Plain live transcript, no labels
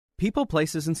People,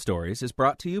 Places, and Stories is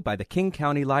brought to you by the King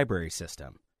County Library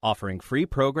System, offering free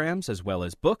programs as well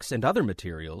as books and other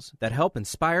materials that help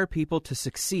inspire people to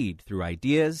succeed through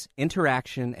ideas,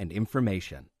 interaction, and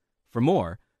information. For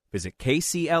more, visit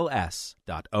kcls.org.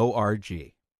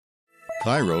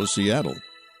 Cairo, Seattle.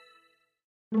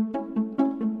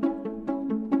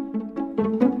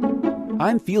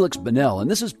 I'm Feliks Banel,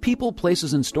 and this is People,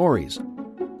 Places, and Stories,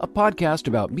 a podcast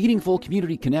about meaningful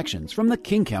community connections from the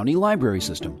King County Library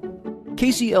System.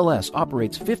 KCLS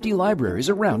operates 50 libraries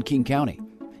around King County.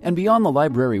 And beyond the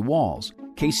library walls,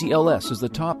 KCLS is the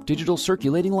top digital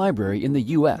circulating library in the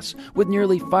U.S. with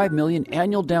nearly 5 million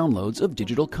annual downloads of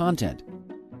digital content.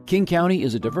 King County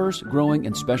is a diverse, growing,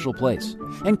 and special place,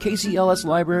 and KCLS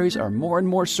libraries are more and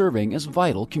more serving as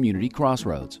vital community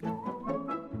crossroads.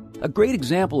 A great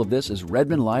example of this is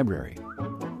Redmond Library.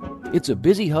 It's a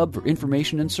busy hub for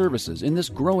information and services in this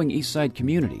growing Eastside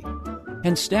community,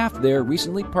 and staff there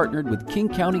recently partnered with King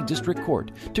County District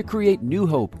Court to create new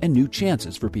hope and new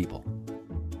chances for people.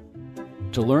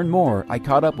 To learn more, I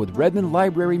caught up with Redmond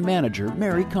Library Manager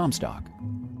Mary Comstock.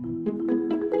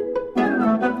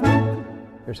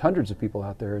 There's hundreds of people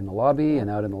out there in the lobby and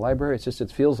out in the library.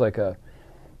 It feels like this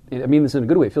in a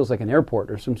good way, it feels like an airport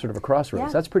or some sort of a crossroads.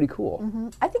 Yeah. That's pretty cool. Mm-hmm.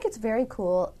 I think it's very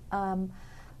cool.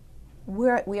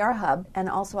 We are a hub, and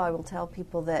also I will tell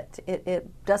people that it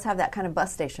does have that kind of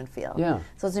bus station feel. Yeah.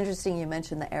 So it's interesting you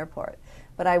mentioned the airport.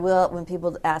 But I will, when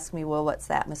people ask me, well, what's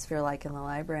the atmosphere like in the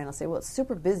library? And I'll say, well, it's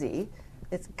super busy.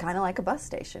 It's kind of like a bus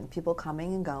station. People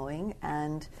coming and going,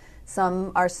 and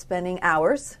some are spending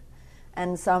hours,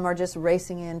 and some are just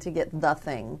racing in to get the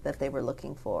thing that they were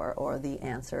looking for, or the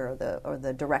answer, or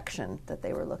the direction that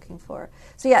they were looking for.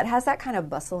 So yeah, it has that kind of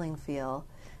bustling feel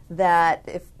that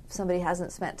if somebody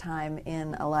hasn't spent time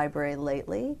in a library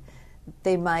lately,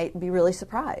 they might be really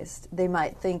surprised. They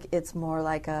might think it's more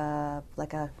like a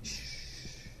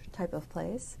type of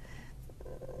place.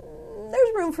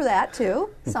 There's room for that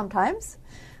too. Sometimes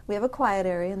we have a quiet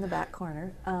area in the back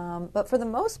corner, but for the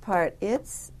most part,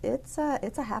 it's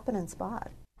a happening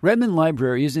spot. Redmond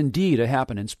Library is indeed a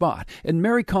happening spot, and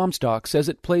Mary Comstock says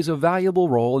it plays a valuable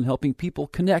role in helping people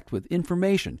connect with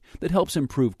information that helps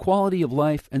improve quality of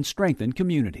life and strengthen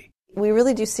community. We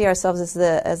really do see ourselves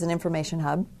as an information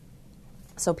hub.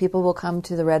 So people will come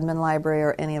to the Redmond Library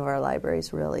or any of our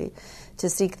libraries, really, to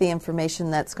seek the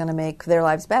information that's going to make their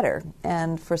lives better.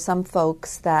 And for some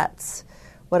folks, that's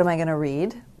what am I going to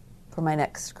read for my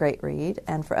next great read?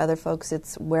 And for other folks,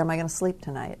 it's where am I going to sleep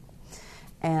tonight?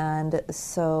 And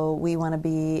so we want to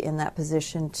be in that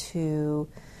position to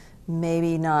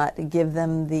maybe not give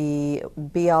them the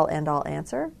be-all, end-all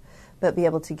answer, but be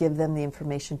able to give them the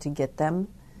information to get them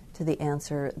to the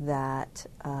answer that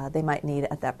they might need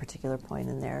at that particular point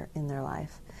in their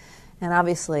life. And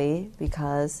obviously,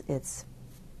 because it's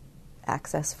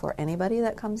access for anybody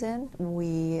that comes in,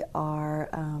 we are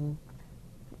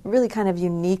really kind of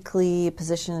uniquely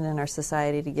positioned in our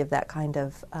society to give that kind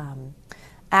of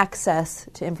access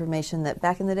to information that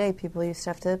back in the day people used to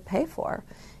have to pay for.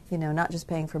 You know, not just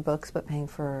paying for books, but paying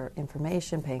for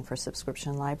information, paying for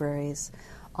subscription libraries,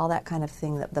 all that kind of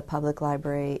thing that the public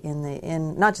library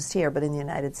in not just here, but in the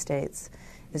United States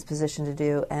is positioned to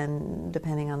do, and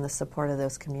depending on the support of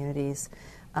those communities,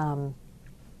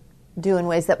 do in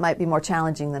ways that might be more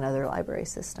challenging than other library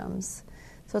systems.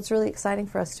 So it's really exciting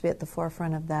for us to be at the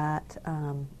forefront of that,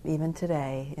 even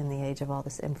today in the age of all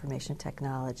this information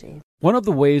technology. One of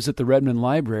the ways that the Redmond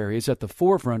Library is at the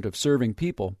forefront of serving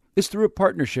people is through a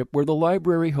partnership where the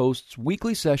library hosts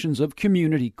weekly sessions of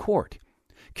Community Court.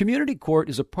 Community Court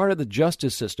is a part of the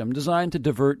justice system designed to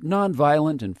divert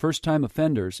nonviolent and first-time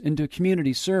offenders into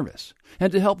community service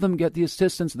and to help them get the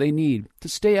assistance they need to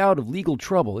stay out of legal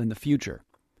trouble in the future.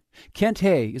 Kent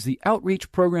Hay is the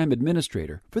Outreach Program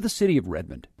Administrator for the City of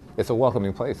Redmond. It's a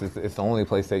welcoming place. It's the only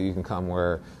place that you can come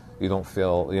where you don't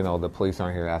feel, the police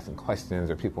aren't here asking questions,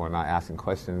 or people are not asking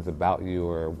questions about you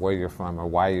or where you're from or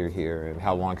why you're here and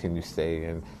how long can you stay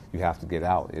and you have to get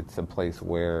out. It's a place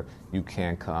where you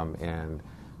can come, and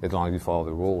as long as you follow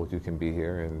the rules, you can be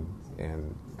here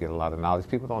and get a lot of knowledge.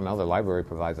 People don't know the library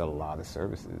provides a lot of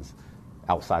services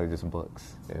outside of just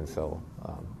books, and so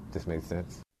just made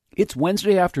sense. It's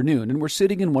Wednesday afternoon, and we're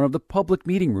sitting in one of the public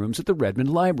meeting rooms at the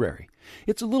Redmond Library.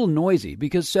 It's a little noisy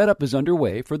because setup is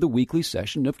underway for the weekly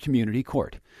session of Community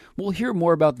Court. We'll hear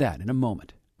more about that in a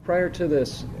moment. Prior to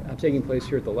this taking place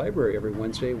here at the library every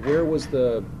Wednesday, where was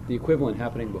the equivalent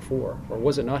happening before? Or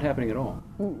was it not happening at all?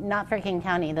 Not for King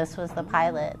County. This was the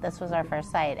pilot. This was our first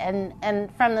site.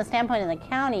 And from the standpoint of the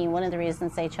county, one of the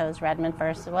reasons they chose Redmond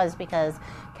first was because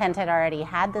Kent had already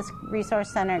had this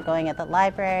resource center going at the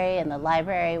library, and the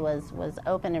library was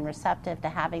open and receptive to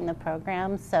having the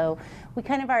program. So we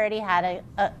kind of already had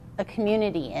a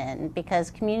community in, because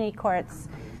community courts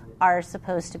are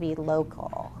supposed to be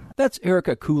local. That's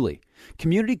Erica Cooley,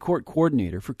 Community Court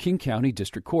Coordinator for King County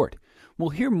District Court. We'll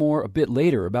hear more a bit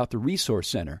later about the Resource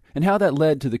Center and how that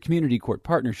led to the Community Court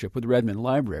partnership with Redmond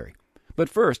Library. But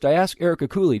first, I asked Erica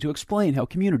Cooley to explain how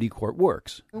Community Court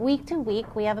works. Week to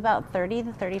week, we have about 30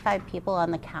 to 35 people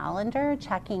on the calendar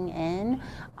checking in.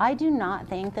 I do not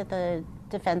think that the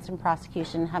defense and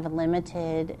prosecution have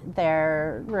limited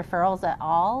their referrals at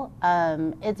all.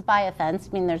 It's by offense.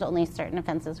 I mean, there's only certain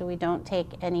offenses. We don't take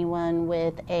anyone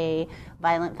with a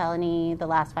violent felony the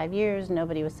last 5 years,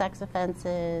 nobody with sex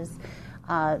offenses.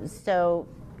 So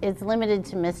it's limited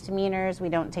to misdemeanors. We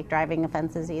don't take driving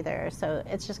offenses either. So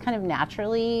it's just kind of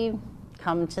naturally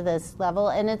come to this level,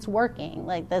 and it's working.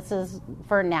 Like, this is,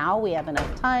 for now, we have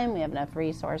enough time, we have enough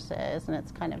resources, and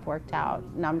it's kind of worked out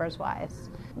numbers-wise.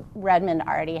 Redmond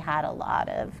already had a lot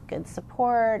of good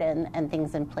support and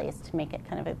things in place to make it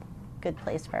kind of a good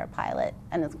place for a pilot,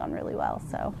 and it's gone really well,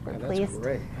 so we're pleased. That's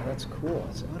great. That's cool.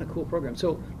 It's a cool program.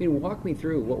 So, I mean, walk me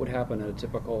through what would happen at a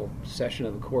typical session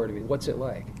of the court. I mean, what's it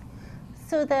like?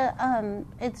 So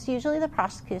it's usually the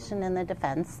prosecution and the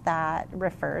defense that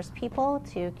refers people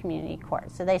to community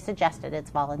court. So they suggested it's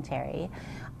voluntary.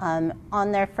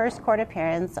 On their first court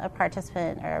appearance, a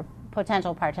participant or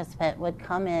potential participant would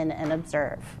come in and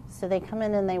observe. So they come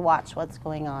in and they watch what's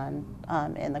going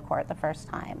on in the court the first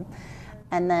time.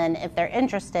 And then if they're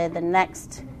interested, the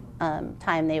next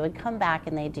time they would come back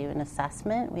and they do an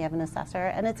assessment. We have an assessor,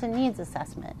 and it's a needs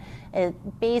assessment. It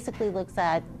basically looks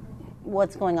at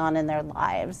what's going on in their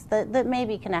lives that may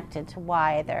be connected to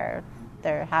why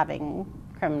they're having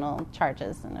criminal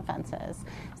charges and offenses.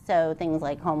 So things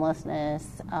like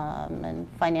homelessness and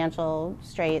financial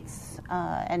straits,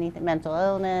 anything, mental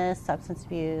illness, substance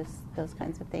abuse, those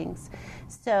kinds of things.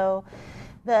 So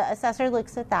the assessor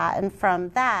looks at that, and from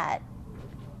that,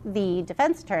 the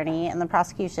defense attorney and the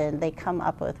prosecution, they come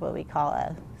up with what we call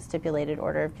a stipulated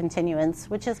order of continuance,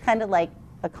 which is kind of like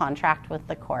a contract with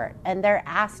the court. And they're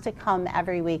asked to come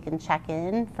every week and check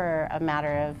in for a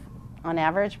matter of, on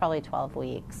average, probably 12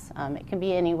 weeks. It can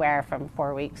be anywhere from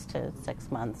 4 weeks to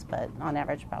 6 months, but on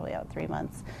average, probably about 3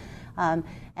 months.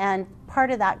 And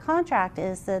part of that contract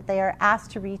is that they are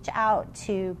asked to reach out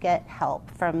to get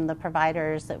help from the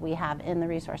providers that we have in the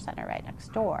Resource Center right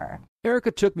next door.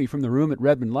 Erica took me from the room at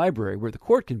Redmond Library where the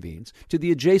court convenes to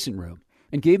the adjacent room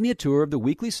and gave me a tour of the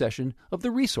weekly session of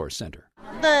the Resource Center.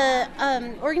 The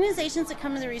organizations that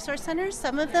come to the Resource Center,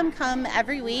 some of them come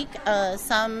every week.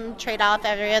 Some trade off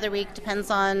every other week,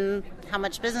 depends on how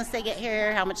much business they get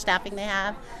here, how much staffing they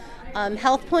have.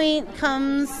 Health Point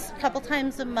comes a couple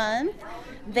times a month.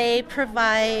 They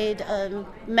provide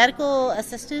medical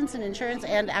assistance and insurance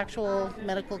and actual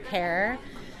medical care.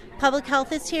 Public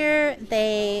Health is here.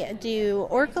 They do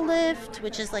Orca Lift,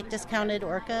 which is like discounted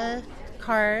Orca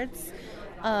cards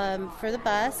for the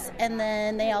bus, and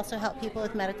then they also help people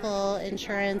with medical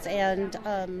insurance, and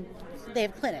they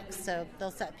have clinics, so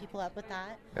they'll set people up with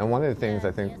that. And one of the things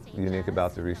I think unique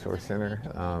about the Resource Center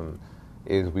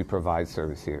is we provide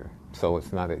service here. So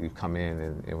it's not that you come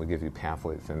in and we give you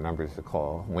pamphlets and numbers to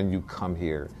call. When you come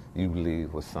here, you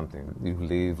leave with something. You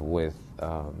leave with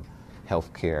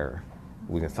health care.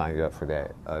 We can sign you up for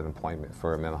that, an appointment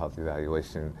for a mental health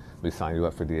evaluation. We sign you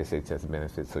up for DSHS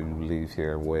benefits, so you leave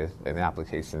here with an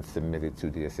application submitted to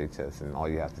DSHS, and all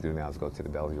you have to do now is go to the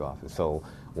Bellevue office. So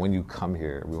when you come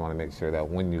here, we want to make sure that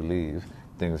when you leave,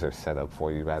 things are set up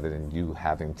for you rather than you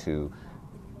having to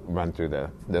run through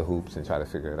the hoops and try to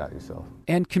figure it out yourself.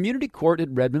 And Community Court at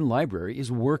Redmond Library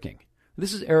is working.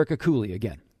 This is Erica Cooley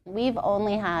again. We've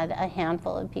only had a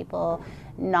handful of people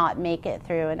not make it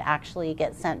through and actually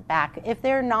get sent back. If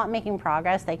they're not making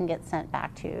progress, they can get sent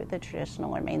back to the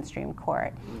traditional or mainstream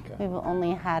court. Okay. We've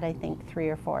only had, I think, 3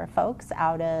 or 4 folks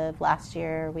out of last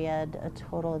year. We had a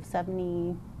total of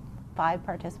 75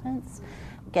 participants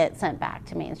get sent back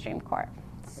to mainstream court.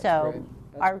 So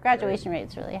our graduation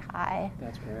rate's really high.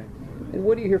 That's great. And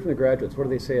what do you hear from the graduates? What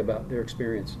do they say about their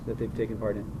experience that they've taken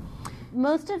part in?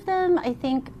 Most of them, I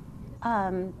think,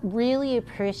 really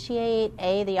appreciate,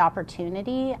 the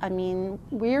opportunity. I mean,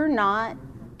 we're not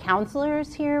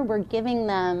counselors here, we're giving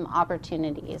them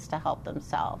opportunities to help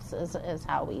themselves is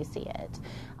how we see it.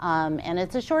 And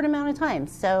it's a short amount of time,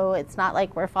 so it's not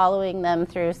like we're following them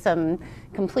through some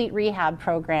complete rehab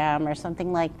program or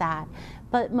something like that.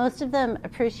 But most of them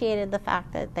appreciated the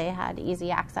fact that they had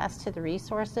easy access to the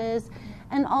resources,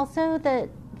 and also that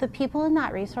the people in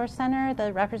that resource center,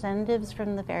 the representatives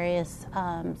from the various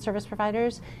service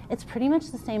providers, it's pretty much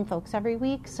the same folks every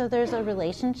week. So there's a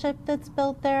relationship that's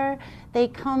built there. They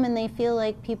come and they feel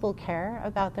like people care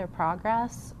about their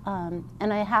progress.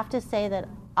 And I have to say that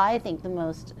I think the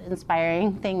most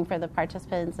inspiring thing for the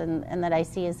participants and that I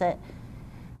see is that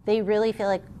they really feel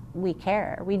like we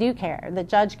care. We do care. The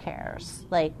judge cares.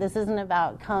 Like, this isn't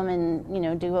about come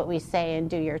and, do what we say and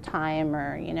do your time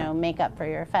or, make up for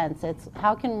your offense. It's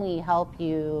how can we help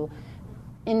you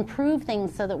improve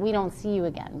things so that we don't see you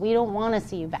again. We don't want to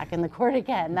see you back in the court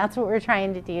again. That's what we're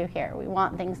trying to do here. We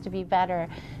want things to be better.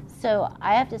 So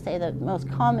I have to say that most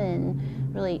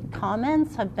common really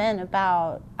comments have been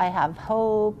about, I have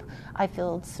hope, I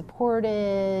feel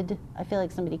supported, I feel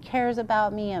like somebody cares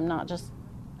about me, I'm not just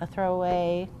a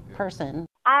throwaway person.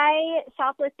 I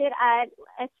shoplifted at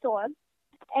a store,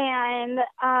 and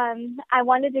I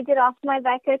wanted to get off my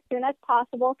back as soon as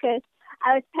possible because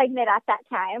I was pregnant at that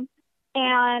time.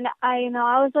 And I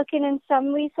was looking in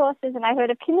some resources, and I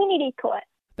heard of community court.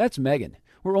 That's Megan.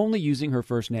 We're only using her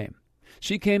first name.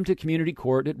 She came to community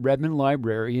court at Redmond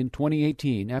Library in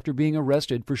 2018 after being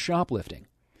arrested for shoplifting.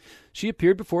 She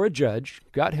appeared before a judge,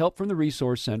 got help from the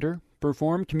resource center,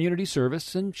 performed community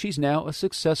service, and she's now a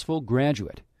successful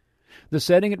graduate. The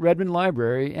setting at Redmond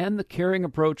Library and the caring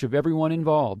approach of everyone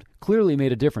involved clearly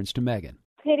made a difference to Megan.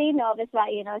 Pretty nervous about,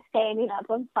 standing up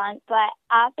in front, but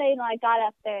after, I got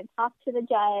up there and talked to the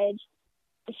judge,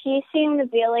 she seemed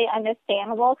really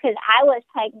understandable because I was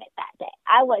pregnant that day.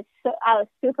 I was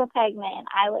super pregnant, and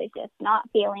I was just not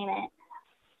feeling it.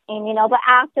 And, but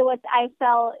afterwards I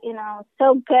felt,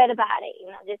 so good about it,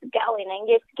 just going and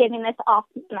just getting this off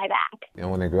my back. And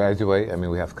when they graduate,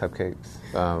 we have cupcakes.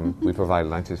 We provide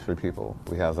lunches for people.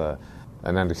 We have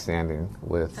an understanding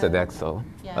with Sodexo,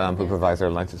 who provides their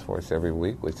lunches for us every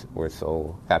week, which we're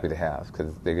so happy to have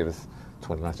because they give us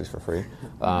 20 lunches for free.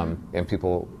 And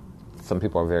some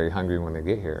people are very hungry when they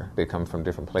get here. They come from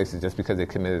different places. Just because they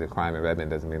committed a crime in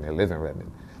Redmond doesn't mean they live in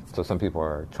Redmond. So some people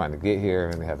are trying to get here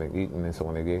and they haven't eaten, and so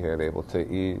when they get here, they're able to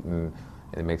eat, and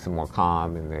it makes them more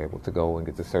calm, and they're able to go and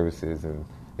get the services and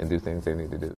do things they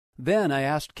need to do. Then I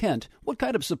asked Kent what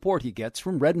kind of support he gets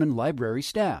from Redmond Library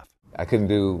staff. I couldn't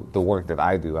do the work that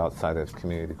I do outside of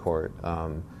community court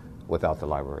without the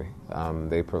library.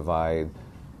 They provide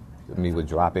me with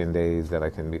drop-in days that I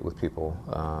can meet with people.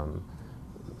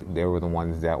 They were the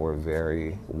ones that were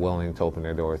very willing to open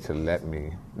their doors to let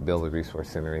me build a resource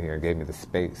center in here and gave me the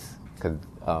space. Because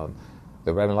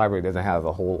the Redmond Library doesn't have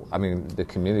a whole, the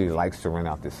community likes to rent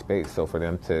out this space. So for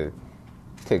them to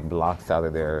take blocks out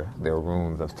of their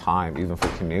rooms of time, even for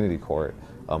community court,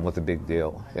 was a big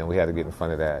deal. And we had to get in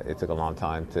front of that. It took a long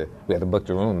time we had to book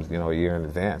the rooms, a year in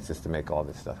advance just to make all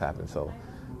this stuff happen. So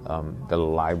the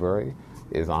library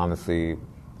is honestly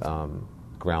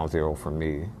ground zero for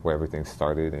me, where everything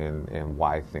started and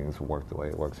why things work the way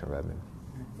it works in Redmond.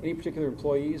 Any particular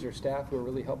employees or staff who are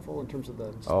really helpful in terms of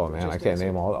the... Oh, man, I can't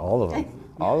name all of them.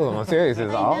 All of them. I'm serious.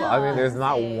 There's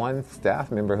not one staff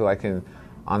member who I can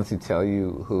honestly tell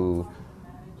you who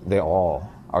they all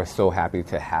are so happy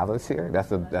to have us here. That's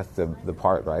the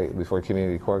part, right? Before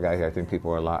community court got here, I think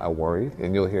people are worried,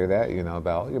 and you'll hear that,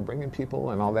 about you're bringing people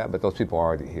and all that, but those people are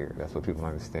already here. That's what people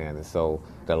understand, and so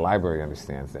the library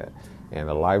understands that, and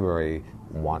the library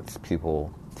wants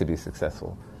people to be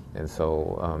successful, and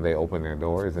so they open their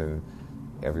doors, and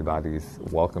everybody's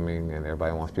welcoming, and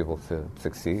everybody wants people to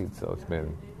succeed. So it's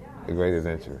been a great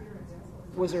adventure.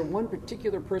 Was there one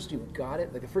particular person who got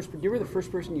it? You were the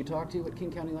first person you talked to at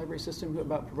King County Library System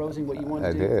about proposing what you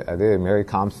wanted to do? I did. Mary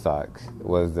Comstock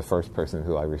was the first person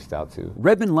who I reached out to.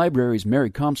 Redmond Library's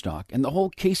Mary Comstock and the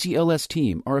whole KCLS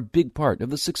team are a big part of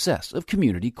the success of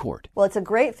community court. Well, it's a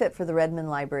great fit for the Redmond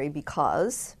Library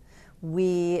because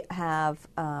we have,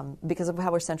 because of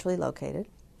how we're centrally located,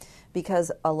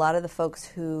 because a lot of the folks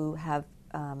who have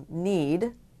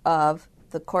need of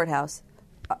the courthouse,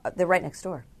 they're right next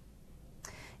door.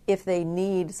 If they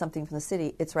need something from the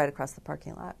city, it's right across the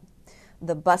parking lot.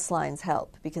 The bus lines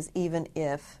help because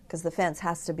because the fence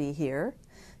has to be here,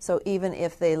 so even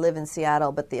if they live in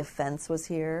Seattle but the offense was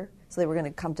here, so they were going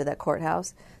to come to that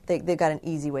courthouse, they got an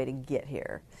easy way to get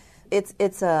here. It's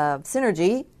a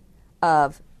synergy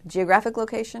of geographic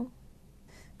location,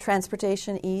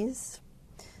 transportation ease,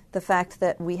 The fact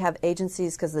that we have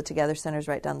agencies, because the Together Center is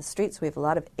right down the street, so we have a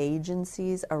lot of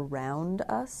agencies around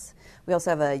us. We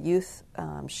also have a youth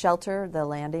shelter, the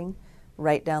Landing,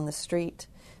 right down the street.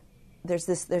 There's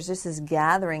just this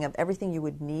gathering of everything you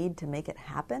would need to make it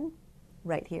happen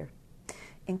right here,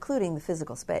 including the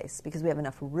physical space, because we have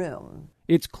enough room.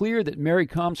 It's clear that Mary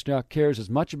Comstock cares as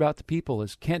much about the people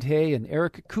as Kent Hay and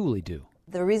Erica Cooley do.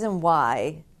 The reason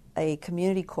why a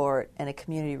community court and a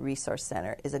community resource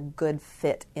center is a good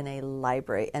fit in a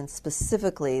library, and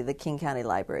specifically the King County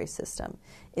Library System,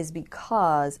 is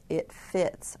because it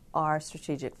fits our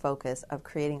strategic focus of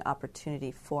creating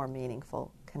opportunity for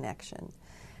meaningful connection.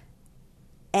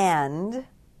 And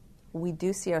we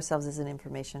do see ourselves as an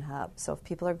information hub. So if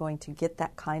people are going to get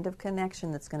that kind of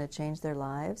connection that's going to change their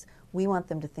lives, we want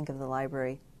them to think of the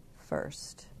library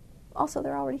first. Also,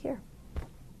 they're already here.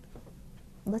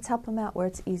 Let's help them out where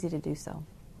it's easy to do so.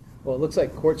 Well, it looks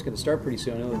like court's going to start pretty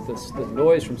soon. I know that the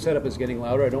noise from setup is getting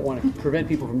louder. I don't want to prevent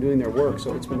people from doing their work,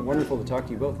 so it's been wonderful to talk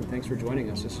to you both, and thanks for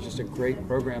joining us. This is just a great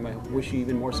program. I wish you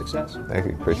even more success. Thank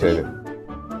you. Appreciate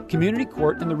it. Community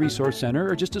Court and the Resource Center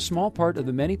are just a small part of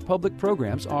the many public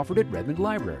programs offered at Redmond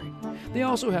Library. They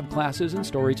also have classes and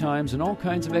story times and all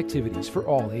kinds of activities for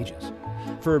all ages.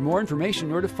 For more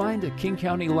information or to find a King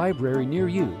County Library near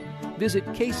you, visit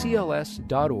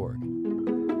kcls.org.